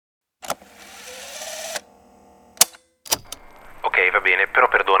bene, però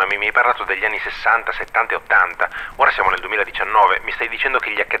perdonami, mi hai parlato degli anni 60, 70 e 80. Ora siamo nel 2019, mi stai dicendo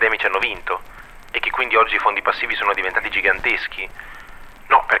che gli accademici hanno vinto? E che quindi oggi i fondi passivi sono diventati giganteschi?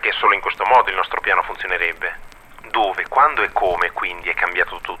 No, perché solo in questo modo il nostro piano funzionerebbe. Dove, quando e come, quindi, è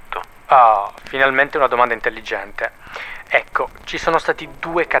cambiato tutto? Ah, finalmente una domanda intelligente. Ecco, ci sono stati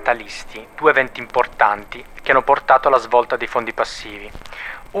due catalisti, due eventi importanti che hanno portato alla svolta dei fondi passivi.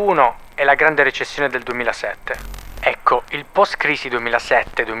 Uno è la grande recessione del 2007. Ecco, il post-crisi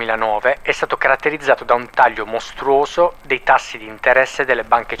 2007-2009 è stato caratterizzato da un taglio mostruoso dei tassi di interesse delle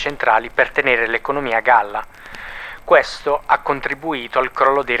banche centrali per tenere l'economia a galla. Questo ha contribuito al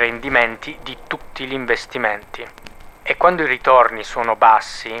crollo dei rendimenti di tutti gli investimenti. E quando i ritorni sono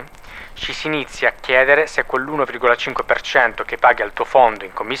bassi, ci si inizia a chiedere se quell'1,5% che paghi al tuo fondo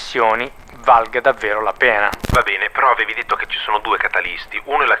in commissioni valga davvero la pena. Va bene, però avevi detto che ci sono due catalisti.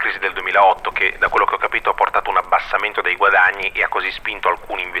 Uno è la crisi del 2008 che, da quello che ho capito, ha portato un abbassamento dei guadagni e ha così spinto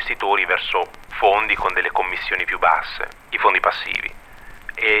alcuni investitori verso fondi con delle commissioni più basse, i fondi passivi.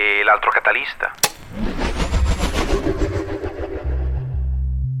 E l'altro catalista?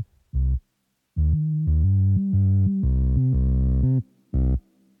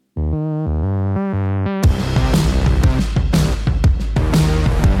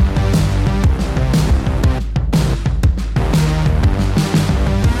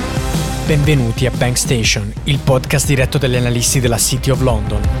 Benvenuti a Bank Station, il podcast diretto dagli analisti della City of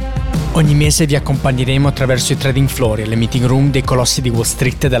London. Ogni mese vi accompagneremo attraverso i trading floor e le meeting room dei colossi di Wall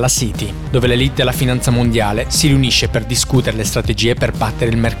Street e della City, dove l'elite della finanza mondiale si riunisce per discutere le strategie per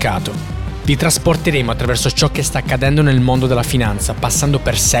battere il mercato. Vi trasporteremo attraverso ciò che sta accadendo nel mondo della finanza, passando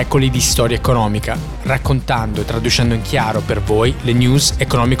per secoli di storia economica, raccontando e traducendo in chiaro per voi le news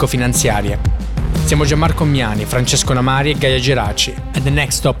economico-finanziarie. Siamo Gianmarco Miani, Francesco Namari e Gaia Geraci, and the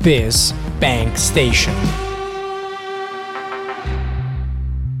next stop is Bank Station.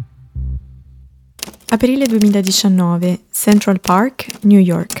 Aprile 2019, Central Park, New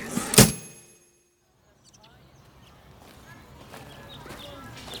York.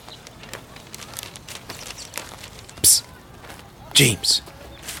 Psst. James,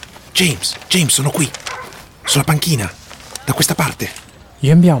 sono qui. Sulla panchina, da questa parte.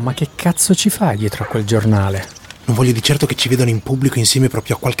 Yambiao, ma che cazzo ci fai dietro a quel giornale? Non voglio di certo che ci vedano in pubblico insieme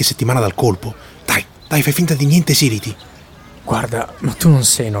proprio a qualche settimana dal colpo. Dai, fai finta di niente e siediti. Guarda, ma tu non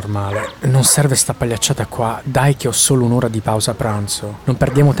sei normale. Non serve sta pagliacciata qua. Dai che ho solo un'ora di pausa pranzo. Non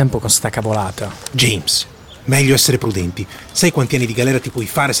perdiamo tempo con sta cavolata. James, meglio essere prudenti. Sai quanti anni di galera ti puoi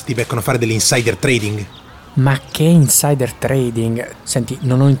fare se ti beccano a fare dell'insider trading? Ma che insider trading? Senti,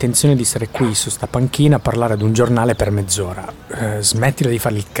 non ho intenzione di stare qui su sta panchina a parlare ad un giornale per mezz'ora. Smettila di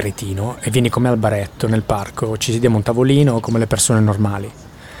fare il cretino e vieni con me al baretto, nel parco. Ci sediamo a un tavolino come le persone normali.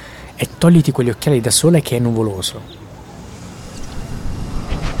 E togliti quegli occhiali da sole che è nuvoloso.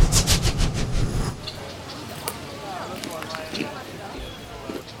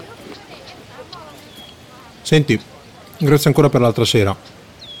 Senti, grazie ancora per l'altra sera.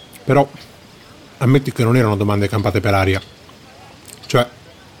 Però ammetti che non erano domande campate per aria. Cioè,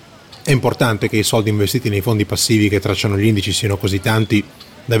 è importante che i soldi investiti nei fondi passivi che tracciano gli indici siano così tanti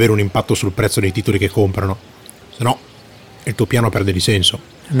da avere un impatto sul prezzo dei titoli che comprano. Se no, il tuo piano perde di senso.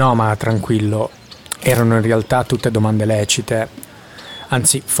 No, ma tranquillo. Erano in realtà tutte domande lecite.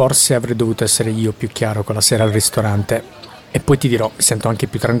 Anzi, forse avrei dovuto essere io più chiaro quella sera al ristorante. E poi ti dirò, mi sento anche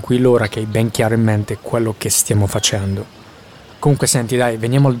più tranquillo ora che hai ben chiaro in mente quello che stiamo facendo. Comunque senti, dai,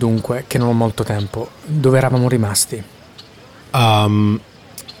 veniamo al dunque, che non ho molto tempo. Dove eravamo rimasti?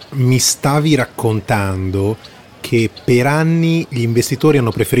 Mi stavi raccontando che per anni gli investitori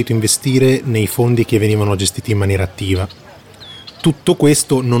hanno preferito investire nei fondi che venivano gestiti in maniera attiva. Tutto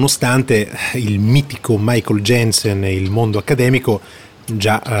questo nonostante il mitico Michael Jensen e il mondo accademico,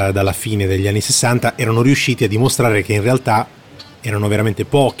 già dalla fine degli anni 60, erano riusciti a dimostrare che in realtà erano veramente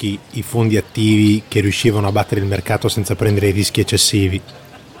pochi i fondi attivi che riuscivano a battere il mercato senza prendere rischi eccessivi.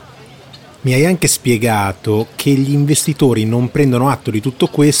 Mi hai anche spiegato che gli investitori non prendono atto di tutto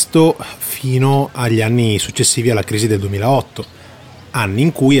questo fino agli anni successivi alla crisi del 2008, anni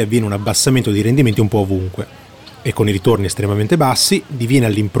in cui avviene un abbassamento di rendimenti un po' ovunque e con i ritorni estremamente bassi diviene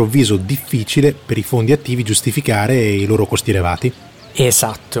all'improvviso difficile per i fondi attivi giustificare i loro costi elevati.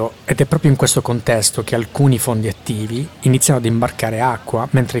 Esatto, ed è proprio in questo contesto che alcuni fondi attivi iniziano ad imbarcare acqua,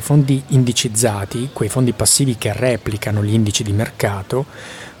 mentre i fondi indicizzati, quei fondi passivi che replicano gli indici di mercato,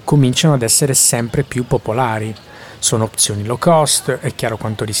 cominciano ad essere sempre più popolari. Sono opzioni low cost, è chiaro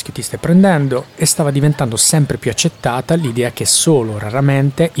quanto rischio ti stai prendendo, e stava diventando sempre più accettata l'idea che solo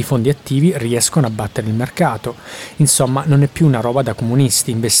raramente i fondi attivi riescono a battere il mercato. Insomma, non è più una roba da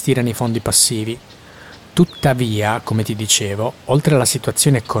comunisti investire nei fondi passivi. Tuttavia, come ti dicevo, oltre alla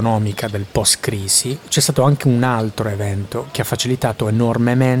situazione economica del post-crisi, c'è stato anche un altro evento che ha facilitato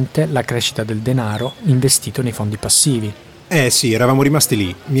enormemente la crescita del denaro investito nei fondi passivi. Sì, eravamo rimasti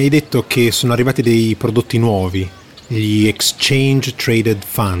lì. Mi hai detto che sono arrivati dei prodotti nuovi, gli Exchange Traded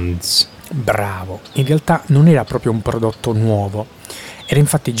Funds. Bravo, in realtà non era proprio un prodotto nuovo, era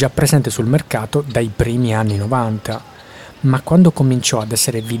infatti già presente sul mercato dai primi anni 90, ma quando cominciò ad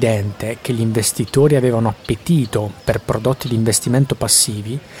essere evidente che gli investitori avevano appetito per prodotti di investimento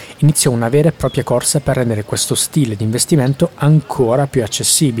passivi, iniziò una vera e propria corsa per rendere questo stile di investimento ancora più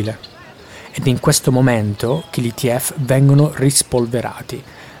accessibile. Ed è in questo momento che gli ETF vengono rispolverati,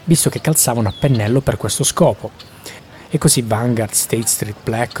 visto che calzavano a pennello per questo scopo. E così Vanguard, State Street,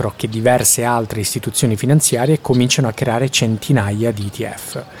 BlackRock e diverse altre istituzioni finanziarie cominciano a creare centinaia di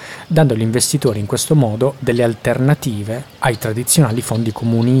ETF, dando agli investitori in questo modo delle alternative ai tradizionali fondi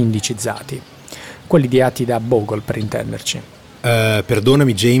comuni indicizzati, quelli ideati da Bogle per intenderci.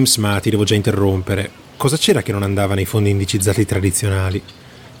 Perdonami James, ma ti devo già interrompere. Cosa c'era che non andava nei fondi indicizzati tradizionali?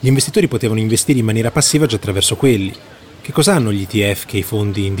 Gli investitori potevano investire in maniera passiva già attraverso quelli. Che cosa hanno gli ETF che i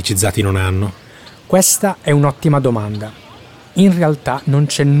fondi indicizzati non hanno? Questa è un'ottima domanda. In realtà non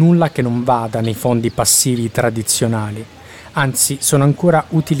c'è nulla che non vada nei fondi passivi tradizionali, anzi sono ancora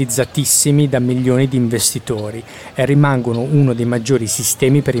utilizzatissimi da milioni di investitori e rimangono uno dei maggiori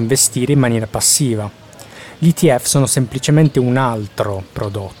sistemi per investire in maniera passiva. Gli ETF sono semplicemente un altro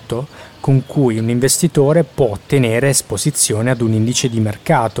prodotto con cui un investitore può ottenere esposizione ad un indice di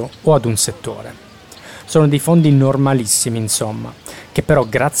mercato o ad un settore. Sono dei fondi normalissimi, insomma, che però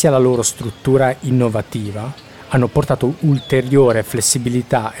grazie alla loro struttura innovativa hanno portato ulteriore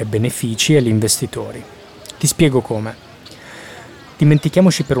flessibilità e benefici agli investitori. Ti spiego come.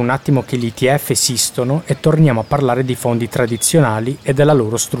 Dimentichiamoci per un attimo che gli ETF esistono e torniamo a parlare di fondi tradizionali e della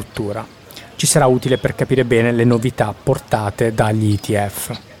loro struttura. Ci sarà utile per capire bene le novità portate dagli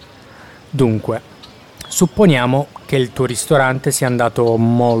ETF. Dunque, supponiamo che il tuo ristorante sia andato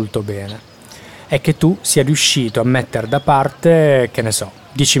molto bene e che tu sia riuscito a mettere da parte, che ne so,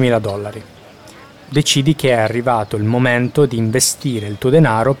 $10.000. Decidi che è arrivato il momento di investire il tuo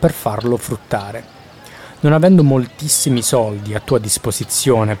denaro per farlo fruttare. Non avendo moltissimi soldi a tua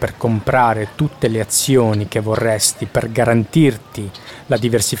disposizione per comprare tutte le azioni che vorresti per garantirti la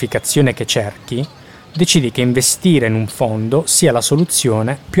diversificazione che cerchi, decidi che investire in un fondo sia la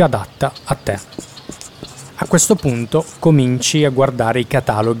soluzione più adatta a te. A questo punto cominci a guardare i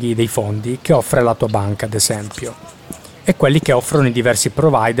cataloghi dei fondi che offre la tua banca, ad esempio, e quelli che offrono i diversi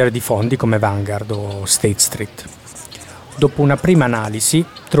provider di fondi come Vanguard o State Street. Dopo una prima analisi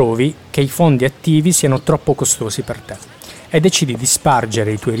trovi che i fondi attivi siano troppo costosi per te e decidi di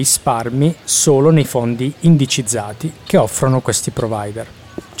spargere i tuoi risparmi solo nei fondi indicizzati che offrono questi provider.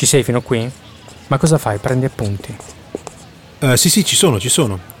 Ci sei fino qui? Ma cosa fai? Prendi appunti? Sì, ci sono.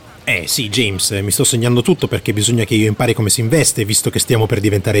 Sì, James, mi sto segnando tutto perché bisogna che io impari come si investe, visto che stiamo per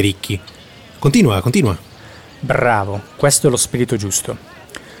diventare ricchi. Continua. Bravo, questo è lo spirito giusto.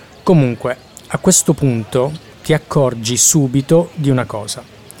 Comunque, a questo punto ti accorgi subito di una cosa.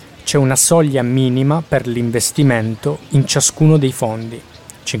 C'è una soglia minima per l'investimento in ciascuno dei fondi.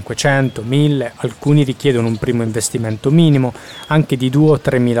 500, 1000, alcuni richiedono un primo investimento minimo anche di $2.000 o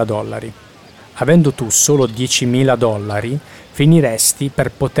 $3.000. Avendo tu solo $10.000, finiresti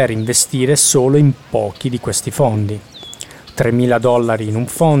per poter investire solo in pochi di questi fondi. $3.000 in un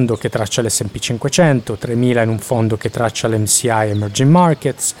fondo che traccia l'S&P 500, 3.000 in un fondo che traccia l'MSCI Emerging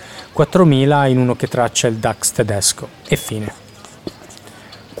Markets, 4.000 in uno che traccia il DAX tedesco, e fine.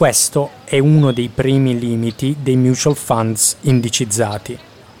 Questo è uno dei primi limiti dei mutual funds indicizzati,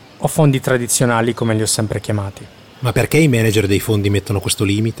 o fondi tradizionali come li ho sempre chiamati. Ma perché i manager dei fondi mettono questo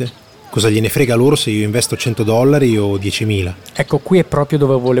limite? Cosa gliene frega loro se io investo $100 o 10.000? Ecco, qui è proprio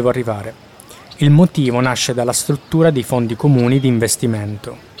dove volevo arrivare. Il motivo nasce dalla struttura dei fondi comuni di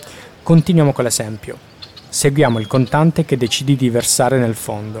investimento. Continuiamo con l'esempio. Seguiamo il contante che decidi di versare nel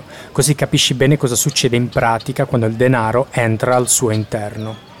fondo, così capisci bene cosa succede in pratica quando il denaro entra al suo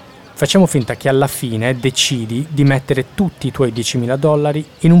interno. Facciamo finta che alla fine decidi di mettere tutti i tuoi $10.000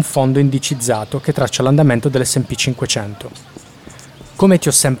 in un fondo indicizzato che traccia l'andamento dell'S&P 500. Come ti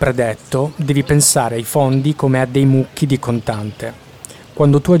ho sempre detto, devi pensare ai fondi come a dei mucchi di contante.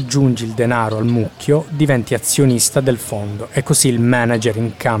 Quando tu aggiungi il denaro al mucchio, diventi azionista del fondo e così il manager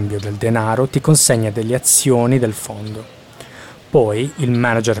in cambio del denaro ti consegna delle azioni del fondo. Poi il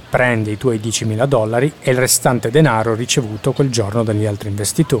manager prende i tuoi $10.000 e il restante denaro ricevuto quel giorno dagli altri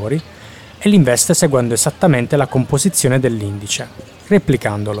investitori e li investe seguendo esattamente la composizione dell'indice,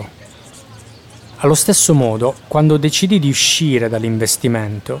 replicandolo. Allo stesso modo, quando decidi di uscire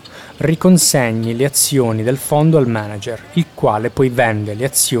dall'investimento, riconsegni le azioni del fondo al manager, il quale poi vende le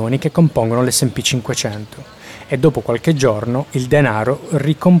azioni che compongono l'S&P 500 e dopo qualche giorno il denaro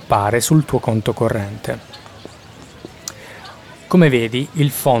ricompare sul tuo conto corrente. Come vedi,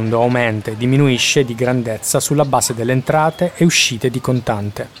 il fondo aumenta e diminuisce di grandezza sulla base delle entrate e uscite di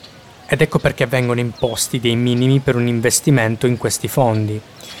contante. Ed ecco perché vengono imposti dei minimi per un investimento in questi fondi.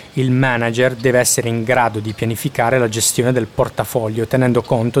 Il manager deve essere in grado di pianificare la gestione del portafoglio tenendo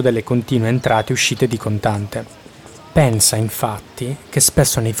conto delle continue entrate e uscite di contante. Pensa infatti che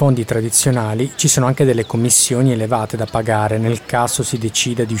spesso nei fondi tradizionali ci sono anche delle commissioni elevate da pagare nel caso si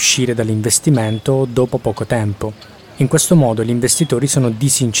decida di uscire dall'investimento dopo poco tempo. In questo modo gli investitori sono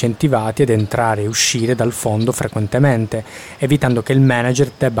disincentivati ad entrare e uscire dal fondo frequentemente, evitando che il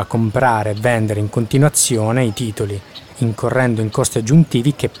manager debba comprare e vendere in continuazione i titoli, incorrendo in costi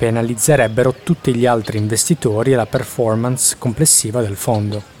aggiuntivi che penalizzerebbero tutti gli altri investitori e la performance complessiva del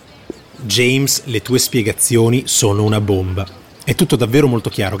fondo. James, le tue spiegazioni sono una bomba. È tutto davvero molto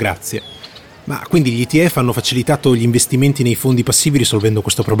chiaro, grazie. Ma quindi gli ETF hanno facilitato gli investimenti nei fondi passivi risolvendo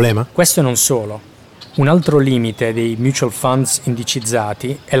questo problema? Questo non solo. Un altro limite dei mutual funds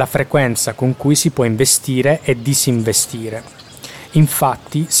indicizzati è la frequenza con cui si può investire e disinvestire.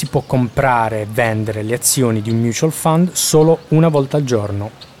 Infatti si può comprare e vendere le azioni di un mutual fund solo una volta al giorno,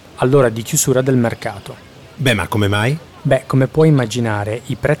 all'ora di chiusura del mercato. Beh, ma come mai? Beh, come puoi immaginare,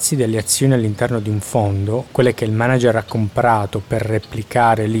 i prezzi delle azioni all'interno di un fondo, quelle che il manager ha comprato per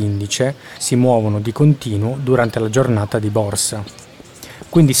replicare l'indice, si muovono di continuo durante la giornata di borsa.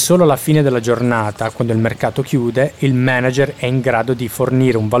 Quindi solo alla fine della giornata, quando il mercato chiude, il manager è in grado di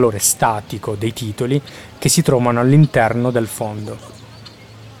fornire un valore statico dei titoli che si trovano all'interno del fondo.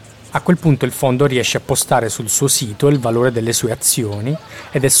 A quel punto il fondo riesce a postare sul suo sito il valore delle sue azioni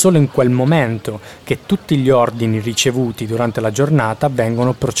ed è solo in quel momento che tutti gli ordini ricevuti durante la giornata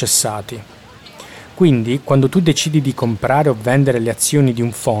vengono processati. Quindi, quando tu decidi di comprare o vendere le azioni di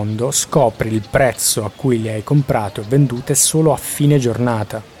un fondo, scopri il prezzo a cui le hai comprate o vendute solo a fine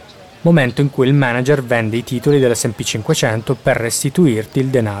giornata, momento in cui il manager vende i titoli dell'S&P 500 per restituirti il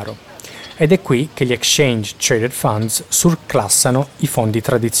denaro. Ed è qui che gli exchange traded funds surclassano i fondi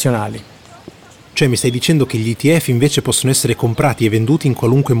tradizionali. Cioè mi stai dicendo che gli ETF invece possono essere comprati e venduti in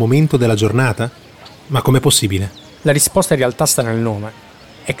qualunque momento della giornata? Ma com'è possibile? La risposta in realtà sta nel nome.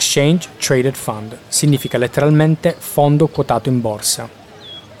 Exchange Traded Fund significa letteralmente fondo quotato in borsa.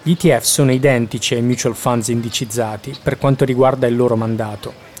 Gli ETF sono identici ai mutual funds indicizzati per quanto riguarda il loro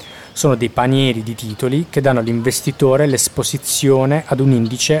mandato. Sono dei panieri di titoli che danno all'investitore l'esposizione ad un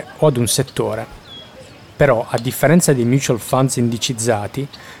indice o ad un settore. Però, a differenza dei mutual funds indicizzati,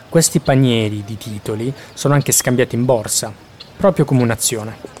 questi panieri di titoli sono anche scambiati in borsa, proprio come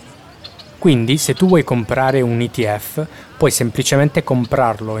un'azione. Quindi, se tu vuoi comprare un ETF, puoi semplicemente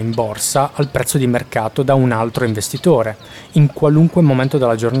comprarlo in borsa al prezzo di mercato da un altro investitore, in qualunque momento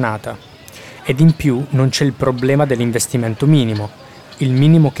della giornata. Ed in più non c'è il problema dell'investimento minimo. Il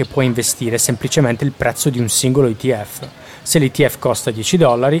minimo che puoi investire è semplicemente il prezzo di un singolo ETF. Se l'ETF costa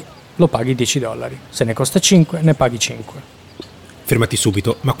 $10, lo paghi $10. Se ne costa 5, ne paghi 5. Fermati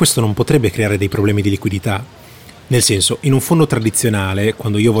subito, ma questo non potrebbe creare dei problemi di liquidità? Nel senso, in un fondo tradizionale,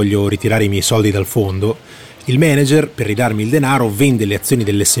 quando io voglio ritirare i miei soldi dal fondo, il manager, per ridarmi il denaro, vende le azioni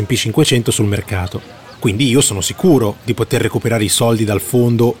dell'S&P 500 sul mercato. Quindi io sono sicuro di poter recuperare i soldi dal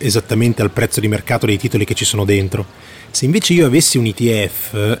fondo esattamente al prezzo di mercato dei titoli che ci sono dentro. Se invece io avessi un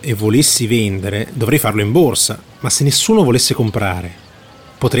ETF e volessi vendere, dovrei farlo in borsa, ma se nessuno volesse comprare,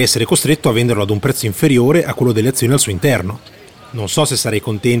 potrei essere costretto a venderlo ad un prezzo inferiore a quello delle azioni al suo interno. Non so se sarei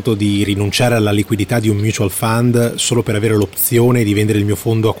contento di rinunciare alla liquidità di un mutual fund solo per avere l'opzione di vendere il mio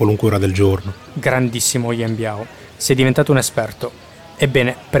fondo a qualunque ora del giorno. Grandissimo Yan Biao, sei diventato un esperto.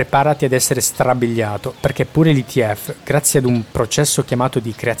 Ebbene, preparati ad essere strabiliato, perché pure l'ETF, grazie ad un processo chiamato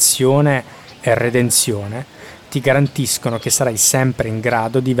di creazione e redenzione, ti garantiscono che sarai sempre in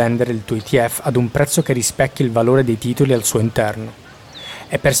grado di vendere il tuo ETF ad un prezzo che rispecchi il valore dei titoli al suo interno.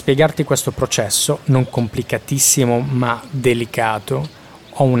 E per spiegarti questo processo, non complicatissimo ma delicato,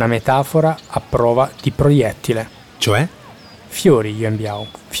 ho una metafora a prova di proiettile. Cioè? Fiori, Yan Biao,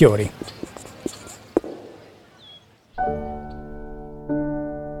 fiori.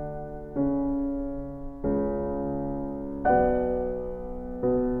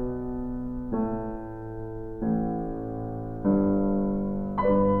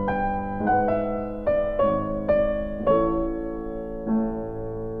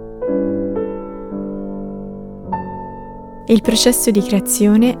 Il processo di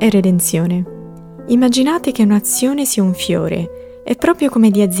creazione e redenzione. Immaginate che un'azione sia un fiore E proprio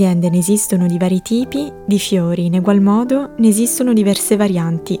come di aziende ne esistono di vari tipi, di fiori in egual modo ne esistono diverse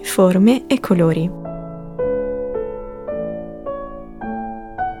varianti, forme e colori.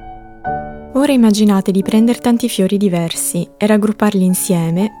 Ora immaginate di prendere tanti fiori diversi e raggrupparli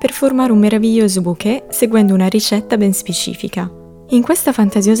insieme per formare un meraviglioso bouquet seguendo una ricetta ben specifica. In questa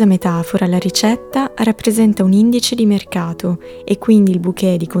fantasiosa metafora la ricetta rappresenta un indice di mercato e quindi il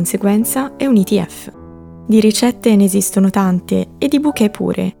bouquet di conseguenza è un ETF. Di ricette ne esistono tante e di bouquet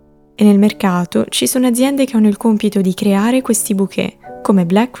pure, e nel mercato ci sono aziende che hanno il compito di creare questi bouquet, come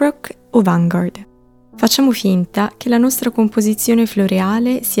BlackRock o Vanguard. Facciamo finta che la nostra composizione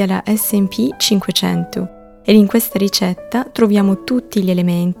floreale sia la S&P 500 ed in questa ricetta troviamo tutti gli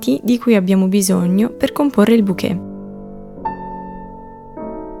elementi di cui abbiamo bisogno per comporre il bouquet.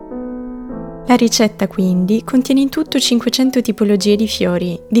 La ricetta quindi contiene in tutto 500 tipologie di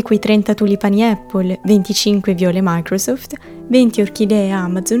fiori, di cui 30 tulipani Apple, 25 viole Microsoft, 20 orchidee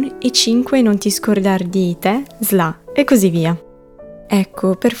Amazon e 5 non ti scordar di tè, SLA e così via.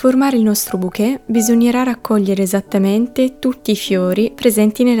 Ecco, per formare il nostro bouquet bisognerà raccogliere esattamente tutti i fiori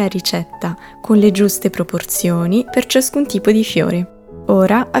presenti nella ricetta, con le giuste proporzioni per ciascun tipo di fiore.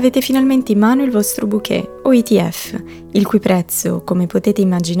 Ora avete finalmente in mano il vostro bouquet o ETF, il cui prezzo, come potete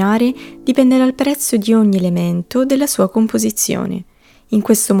immaginare, dipende dal prezzo di ogni elemento della sua composizione. In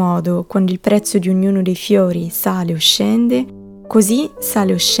questo modo, quando il prezzo di ognuno dei fiori sale o scende, così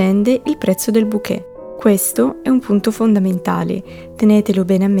sale o scende il prezzo del bouquet. Questo è un punto fondamentale, tenetelo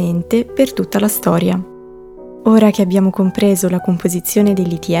bene a mente per tutta la storia. Ora che abbiamo compreso la composizione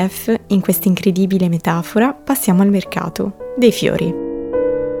dell'ETF, in questa incredibile metafora, passiamo al mercato dei fiori.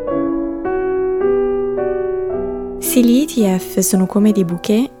 Se gli ETF sono come dei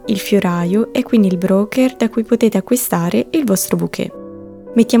bouquet, il fioraio è quindi il broker da cui potete acquistare il vostro bouquet.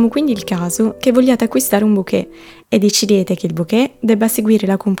 Mettiamo quindi il caso che vogliate acquistare un bouquet e decidete che il bouquet debba seguire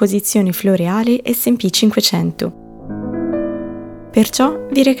la composizione floreale S&P 500. Perciò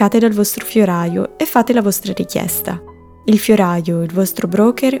vi recate dal vostro fioraio e fate la vostra richiesta. Il fioraio, il vostro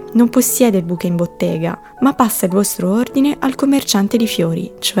broker, non possiede il bouquet in bottega, ma passa il vostro ordine al commerciante di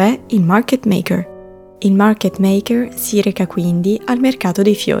fiori, cioè il market maker. Il market maker si reca quindi al mercato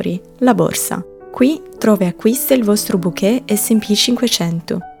dei fiori, la borsa. Qui trova e acquista il vostro bouquet S&P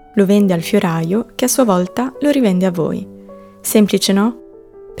 500, lo vende al fioraio che a sua volta lo rivende a voi. Semplice, no?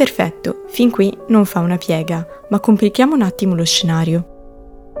 Perfetto, fin qui non fa una piega, ma complichiamo un attimo lo scenario.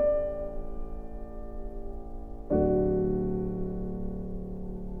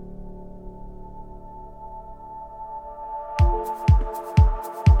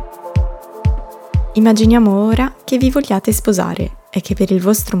 Immaginiamo ora che vi vogliate sposare e che per il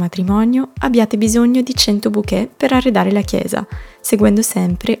vostro matrimonio abbiate bisogno di 100 bouquet per arredare la chiesa, seguendo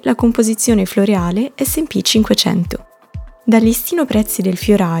sempre la composizione floreale S&P 500. Dal listino prezzi del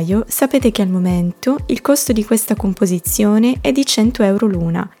fioraio sapete che al momento il costo di questa composizione è di 100 euro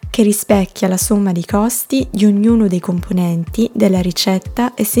l'una, che rispecchia la somma dei costi di ognuno dei componenti della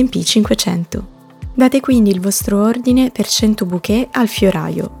ricetta S&P 500. Date quindi il vostro ordine per 100 bouquet al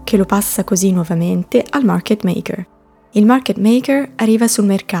fioraio, che lo passa così nuovamente al market maker. Il market maker arriva sul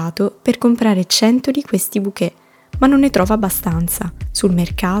mercato per comprare 100 di questi bouquet, ma non ne trova abbastanza. Sul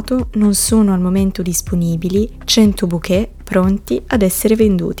mercato non sono al momento disponibili 100 bouquet pronti ad essere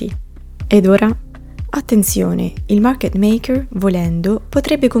venduti. Ed ora? Attenzione, il market maker, volendo,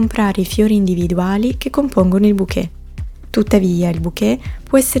 potrebbe comprare i fiori individuali che compongono il bouquet. Tuttavia il bouquet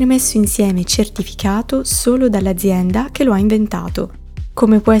può essere messo insieme e certificato solo dall'azienda che lo ha inventato,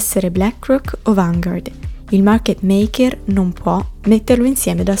 come può essere BlackRock o Vanguard. Il market maker non può metterlo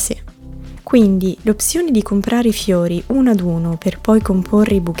insieme da sé. Quindi l'opzione di comprare i fiori uno ad uno per poi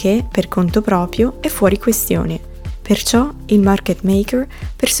comporre i bouquet per conto proprio è fuori questione. Perciò il market maker,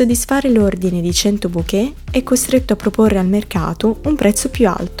 per soddisfare l'ordine di 100 bouquet, è costretto a proporre al mercato un prezzo più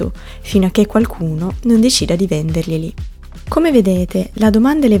alto, fino a che qualcuno non decida di venderglieli. Come vedete, la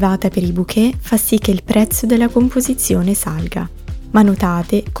domanda elevata per i bouquet fa sì che il prezzo della composizione salga. Ma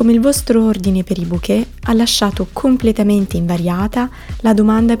notate come il vostro ordine per i bouquet ha lasciato completamente invariata la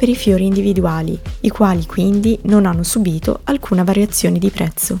domanda per i fiori individuali, i quali quindi non hanno subito alcuna variazione di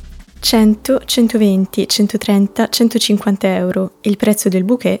prezzo. 100, 120, 130, 150 euro, il prezzo del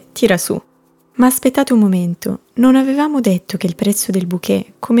bouquet tira su. Ma aspettate un momento, non avevamo detto che il prezzo del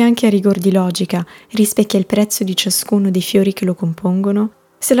bouquet, come anche a rigor di logica, rispecchia il prezzo di ciascuno dei fiori che lo compongono?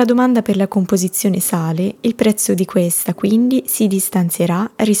 Se la domanda per la composizione sale, il prezzo di questa quindi si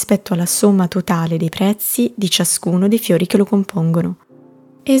distanzierà rispetto alla somma totale dei prezzi di ciascuno dei fiori che lo compongono.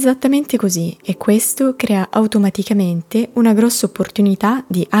 È esattamente così e questo crea automaticamente una grossa opportunità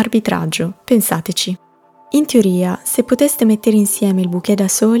di arbitraggio, pensateci. In teoria, se poteste mettere insieme il bouquet da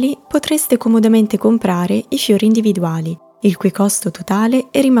soli, potreste comodamente comprare i fiori individuali, il cui costo totale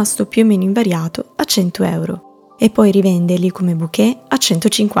è rimasto più o meno invariato a 100 euro, e poi rivenderli come bouquet a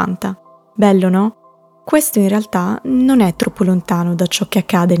 150. Bello, no? Questo in realtà non è troppo lontano da ciò che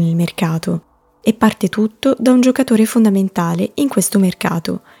accade nel mercato, e parte tutto da un giocatore fondamentale in questo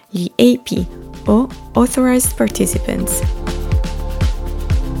mercato, gli AP, o Authorized Participants.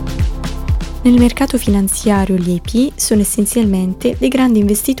 Nel mercato finanziario gli AP sono essenzialmente dei grandi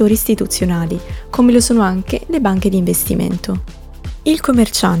investitori istituzionali, come lo sono anche le banche di investimento. Il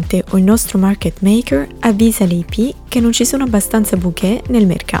commerciante o il nostro market maker avvisa l'AP che non ci sono abbastanza bouquet nel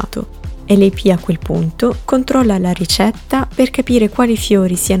mercato e l'AP a quel punto controlla la ricetta per capire quali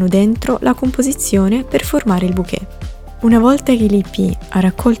fiori siano dentro la composizione per formare il bouquet. Una volta che l'AP ha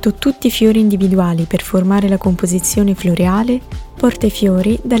raccolto tutti i fiori individuali per formare la composizione floreale, porta i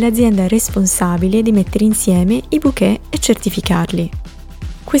fiori dall'azienda responsabile di mettere insieme i bouquet e certificarli.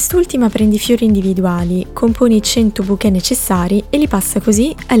 Quest'ultima prende i fiori individuali, compone i 100 bouquet necessari e li passa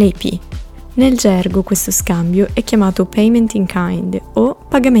così all'AP. Nel gergo questo scambio è chiamato payment in kind o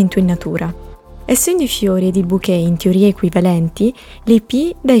pagamento in natura. Essendo i fiori ed il bouquet in teoria equivalenti,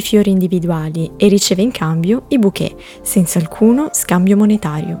 l'AP dà i fiori individuali e riceve in cambio i bouquet, senza alcuno scambio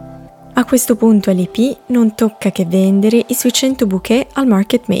monetario. A questo punto all'AP non tocca che vendere i suoi 100 bouquet al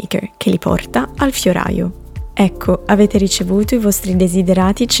market maker, che li porta al fioraio. Ecco, avete ricevuto i vostri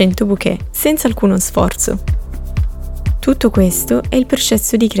desiderati 100 bouquet, senza alcuno sforzo. Tutto questo è il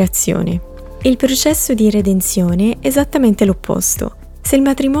processo di creazione. Il processo di redenzione è esattamente l'opposto. Se il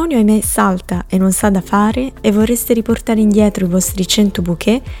matrimonio, ahimè, salta e non sa da fare e vorreste riportare indietro i vostri 100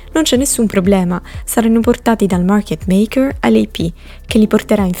 bouquet, non c'è nessun problema, saranno portati dal market maker all'AP, che li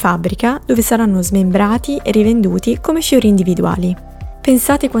porterà in fabbrica dove saranno smembrati e rivenduti come fiori individuali.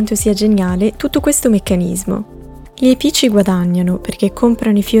 Pensate quanto sia geniale tutto questo meccanismo. Gli AP ci guadagnano perché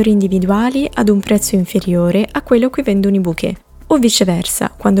comprano i fiori individuali ad un prezzo inferiore a quello a cui vendono i bouquet, o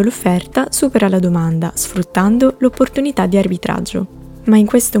viceversa, quando l'offerta supera la domanda, sfruttando l'opportunità di arbitraggio. Ma in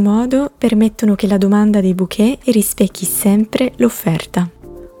questo modo permettono che la domanda dei bouquet rispecchi sempre l'offerta.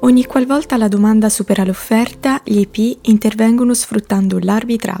 Ogni qualvolta la domanda supera l'offerta, gli AP intervengono sfruttando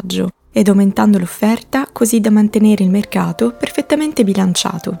l'arbitraggio ed aumentando l'offerta così da mantenere il mercato perfettamente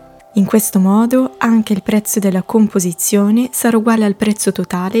bilanciato. In questo modo anche il prezzo della composizione sarà uguale al prezzo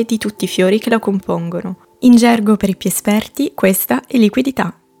totale di tutti i fiori che la compongono. In gergo per i più esperti, questa è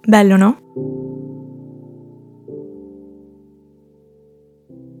liquidità. Bello, no?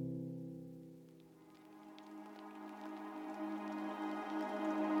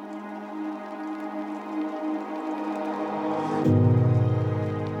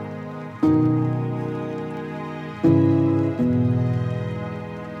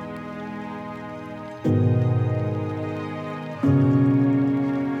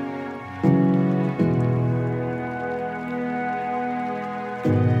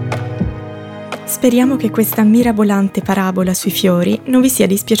 Speriamo che questa mirabolante parabola sui fiori non vi sia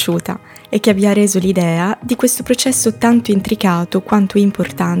dispiaciuta e che abbia reso l'idea di questo processo tanto intricato quanto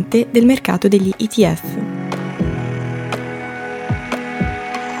importante del mercato degli ETF.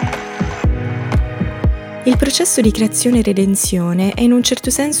 Il processo di creazione e redenzione è in un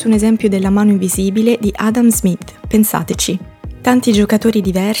certo senso un esempio della mano invisibile di Adam Smith, pensateci. Tanti giocatori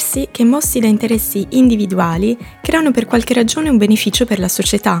diversi che, mossi da interessi individuali, creano per qualche ragione un beneficio per la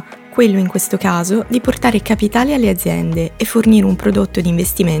società, quello in questo caso di portare capitali alle aziende e fornire un prodotto di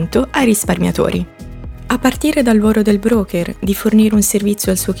investimento ai risparmiatori. A partire dal lavoro del broker di fornire un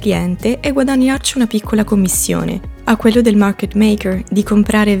servizio al suo cliente e guadagnarci una piccola commissione, a quello del market maker di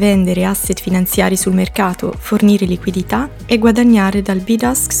comprare e vendere asset finanziari sul mercato, fornire liquidità e guadagnare dal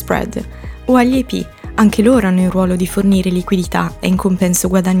bid-ask spread, o agli EP, anche loro hanno il ruolo di fornire liquidità e in compenso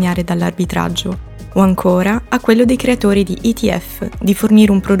guadagnare dall'arbitraggio, o ancora a quello dei creatori di ETF, di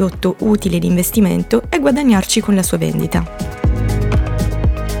fornire un prodotto utile di investimento e guadagnarci con la sua vendita.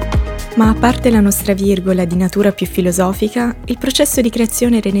 Ma a parte la nostra virgola di natura più filosofica, il processo di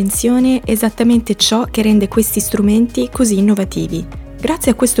creazione e redenzione è esattamente ciò che rende questi strumenti così innovativi.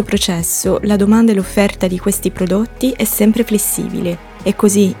 Grazie a questo processo, la domanda e l'offerta di questi prodotti è sempre flessibile e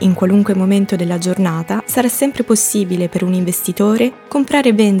così, in qualunque momento della giornata, sarà sempre possibile per un investitore comprare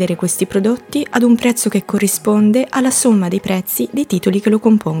e vendere questi prodotti ad un prezzo che corrisponde alla somma dei prezzi dei titoli che lo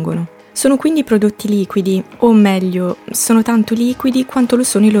compongono. Sono quindi prodotti liquidi, o meglio, sono tanto liquidi quanto lo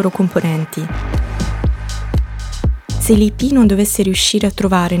sono i loro componenti. Se l'IP non dovesse riuscire a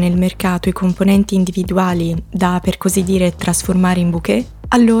trovare nel mercato i componenti individuali da, per così dire, trasformare in bouquet,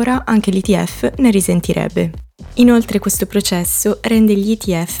 allora anche l'ETF ne risentirebbe. Inoltre questo processo rende gli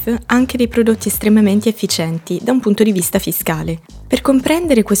ETF anche dei prodotti estremamente efficienti da un punto di vista fiscale. Per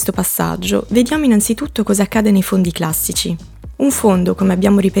comprendere questo passaggio, vediamo innanzitutto cosa accade nei fondi classici. Un fondo, come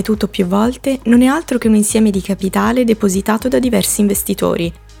abbiamo ripetuto più volte, non è altro che un insieme di capitale depositato da diversi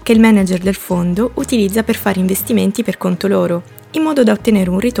investitori, che il manager del fondo utilizza per fare investimenti per conto loro, in modo da ottenere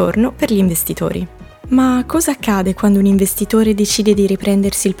un ritorno per gli investitori. Ma cosa accade quando un investitore decide di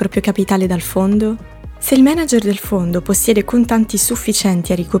riprendersi il proprio capitale dal fondo? Se il manager del fondo possiede contanti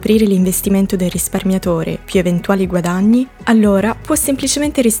sufficienti a ricoprire l'investimento del risparmiatore più eventuali guadagni, allora può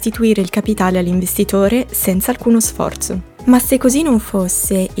semplicemente restituire il capitale all'investitore senza alcuno sforzo. Ma se così non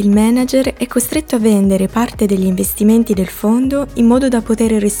fosse, il manager è costretto a vendere parte degli investimenti del fondo in modo da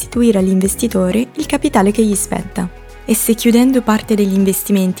poter restituire all'investitore il capitale che gli spetta. E se chiudendo parte degli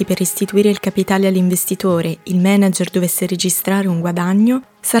investimenti per restituire il capitale all'investitore, il manager dovesse registrare un guadagno,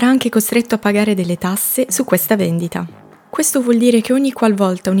 sarà anche costretto a pagare delle tasse su questa vendita. Questo vuol dire che ogni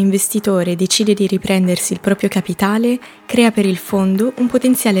qualvolta un investitore decide di riprendersi il proprio capitale, crea per il fondo un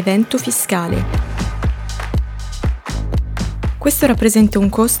potenziale evento fiscale. Questo rappresenta un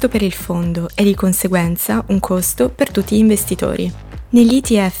costo per il fondo e di conseguenza un costo per tutti gli investitori. Negli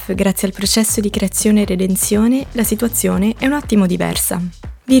ETF, grazie al processo di creazione e redenzione, la situazione è un attimo diversa.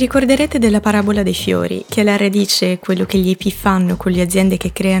 Vi ricorderete della parabola dei fiori, che alla radice quello che gli EP fanno con le aziende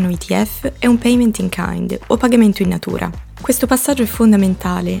che creano ETF è un payment in kind, o pagamento in natura. Questo passaggio è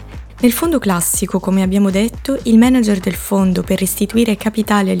fondamentale. Nel fondo classico, come abbiamo detto, il manager del fondo per restituire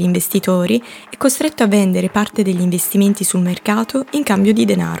capitale agli investitori è costretto a vendere parte degli investimenti sul mercato in cambio di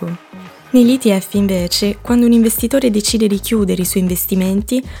denaro. Negli ETF invece, quando un investitore decide di chiudere i suoi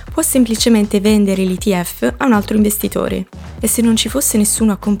investimenti, può semplicemente vendere l'ETF a un altro investitore e se non ci fosse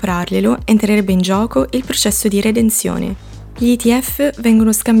nessuno a comprarglielo, entrerebbe in gioco il processo di redenzione. Gli ETF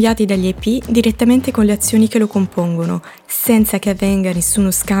vengono scambiati dagli EP direttamente con le azioni che lo compongono, senza che avvenga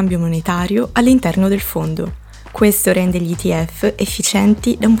nessuno scambio monetario all'interno del fondo. Questo rende gli ETF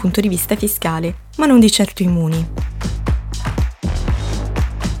efficienti da un punto di vista fiscale, ma non di certo immuni.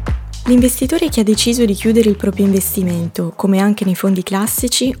 L'investitore che ha deciso di chiudere il proprio investimento, come anche nei fondi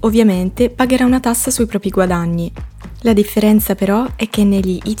classici, ovviamente pagherà una tassa sui propri guadagni. La differenza però è che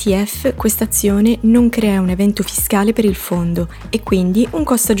negli ETF questa azione non crea un evento fiscale per il fondo e quindi un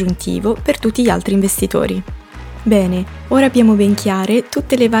costo aggiuntivo per tutti gli altri investitori. Bene, ora abbiamo ben chiare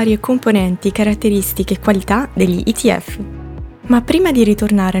tutte le varie componenti, caratteristiche e qualità degli ETF. Ma prima di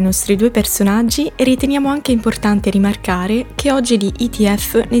ritornare ai nostri due personaggi, riteniamo anche importante rimarcare che oggi di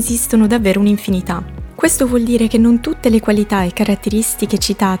ETF ne esistono davvero un'infinità. Questo vuol dire che non tutte le qualità e caratteristiche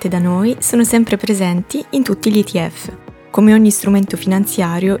citate da noi sono sempre presenti in tutti gli ETF. Come ogni strumento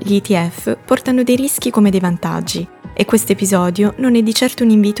finanziario, gli ETF portano dei rischi come dei vantaggi, e questo episodio non è di certo un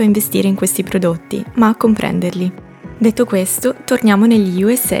invito a investire in questi prodotti, ma a comprenderli. Detto questo, torniamo negli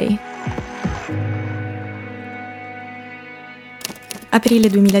USA. Aprile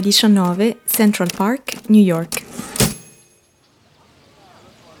 2019, Central Park, New York.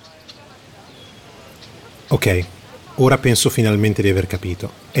 Ok, ora penso finalmente di aver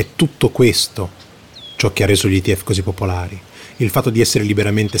capito. È tutto questo ciò che ha reso gli ETF così popolari. Il fatto di essere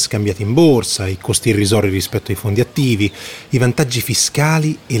liberamente scambiati in borsa, i costi irrisori rispetto ai fondi attivi, i vantaggi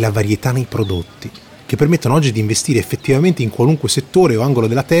fiscali e la varietà nei prodotti, che permettono oggi di investire effettivamente in qualunque settore o angolo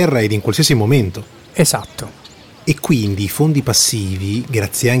della terra ed in qualsiasi momento. Esatto. E quindi i fondi passivi,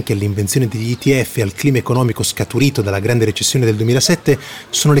 grazie anche all'invenzione degli ETF e al clima economico scaturito dalla grande recessione del 2007,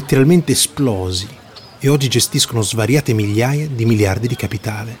 sono letteralmente esplosi e oggi gestiscono svariate migliaia di miliardi di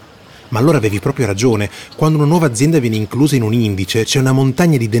capitale. Ma allora avevi proprio ragione, quando una nuova azienda viene inclusa in un indice c'è una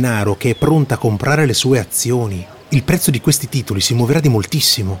montagna di denaro che è pronta a comprare le sue azioni. Il prezzo di questi titoli si muoverà di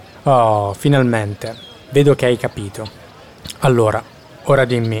moltissimo. Oh, finalmente. Vedo che hai capito. Allora, ora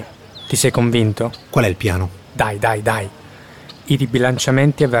dimmi, ti sei convinto? Qual è il piano? Dai. I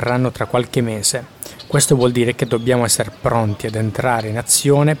ribilanciamenti avverranno tra qualche mese. Questo vuol dire che dobbiamo essere pronti ad entrare in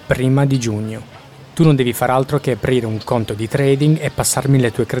azione prima di giugno. Tu non devi far altro che aprire un conto di trading e passarmi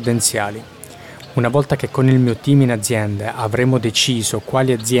le tue credenziali. Una volta che con il mio team in azienda avremo deciso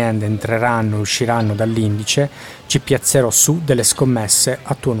quali aziende entreranno e usciranno dall'indice, ci piazzerò su delle scommesse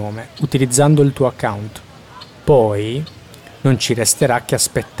a tuo nome, utilizzando il tuo account. Poi non ci resterà che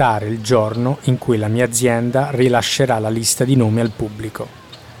aspettare il giorno in cui la mia azienda rilascerà la lista di nomi al pubblico.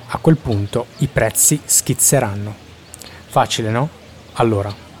 A quel punto i prezzi schizzeranno. Facile, no?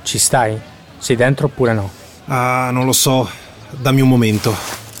 Allora, ci stai? Sei dentro oppure no? Ah, non lo so. Dammi un momento.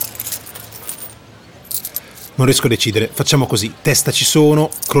 Non riesco a decidere. Facciamo così. Testa ci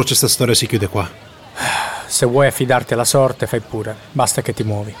sono, croce sta storia si chiude qua. Se vuoi affidarti alla sorte, fai pure. Basta che ti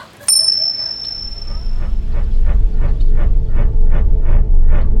muovi.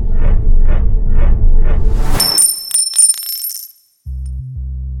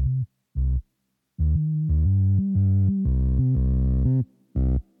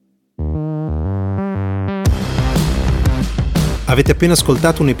 Avete appena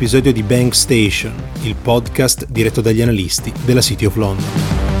ascoltato un episodio di Bank Station, il podcast diretto dagli analisti della City of London.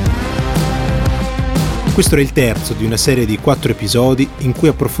 Questo era il terzo di una serie di 4 episodi in cui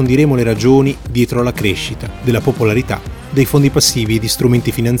approfondiremo le ragioni dietro alla crescita della popolarità dei fondi passivi e di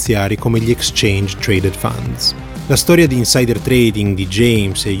strumenti finanziari come gli Exchange Traded Funds. La storia di insider trading di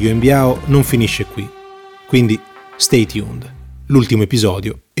James e Yuan Biao non finisce qui, quindi stay tuned. L'ultimo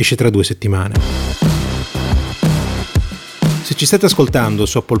episodio esce tra 2 settimane. Se ci state ascoltando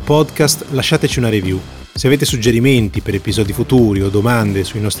su Apple Podcast, lasciateci una review. Se avete suggerimenti per episodi futuri o domande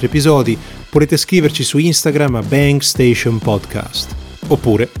sui nostri episodi, potete scriverci su Instagram a Bank Station Podcast.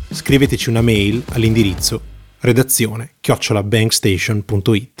 Oppure scriveteci una mail all'indirizzo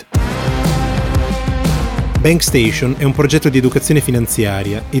redazione@bankstation.it. Bank Station è un progetto di educazione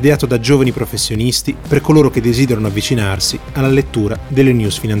finanziaria ideato da giovani professionisti per coloro che desiderano avvicinarsi alla lettura delle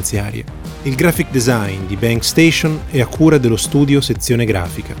news finanziarie. Il graphic design di Bank Station è a cura dello studio Sezione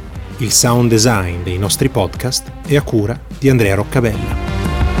Grafica. Il sound design dei nostri podcast è a cura di Andrea Roccabella.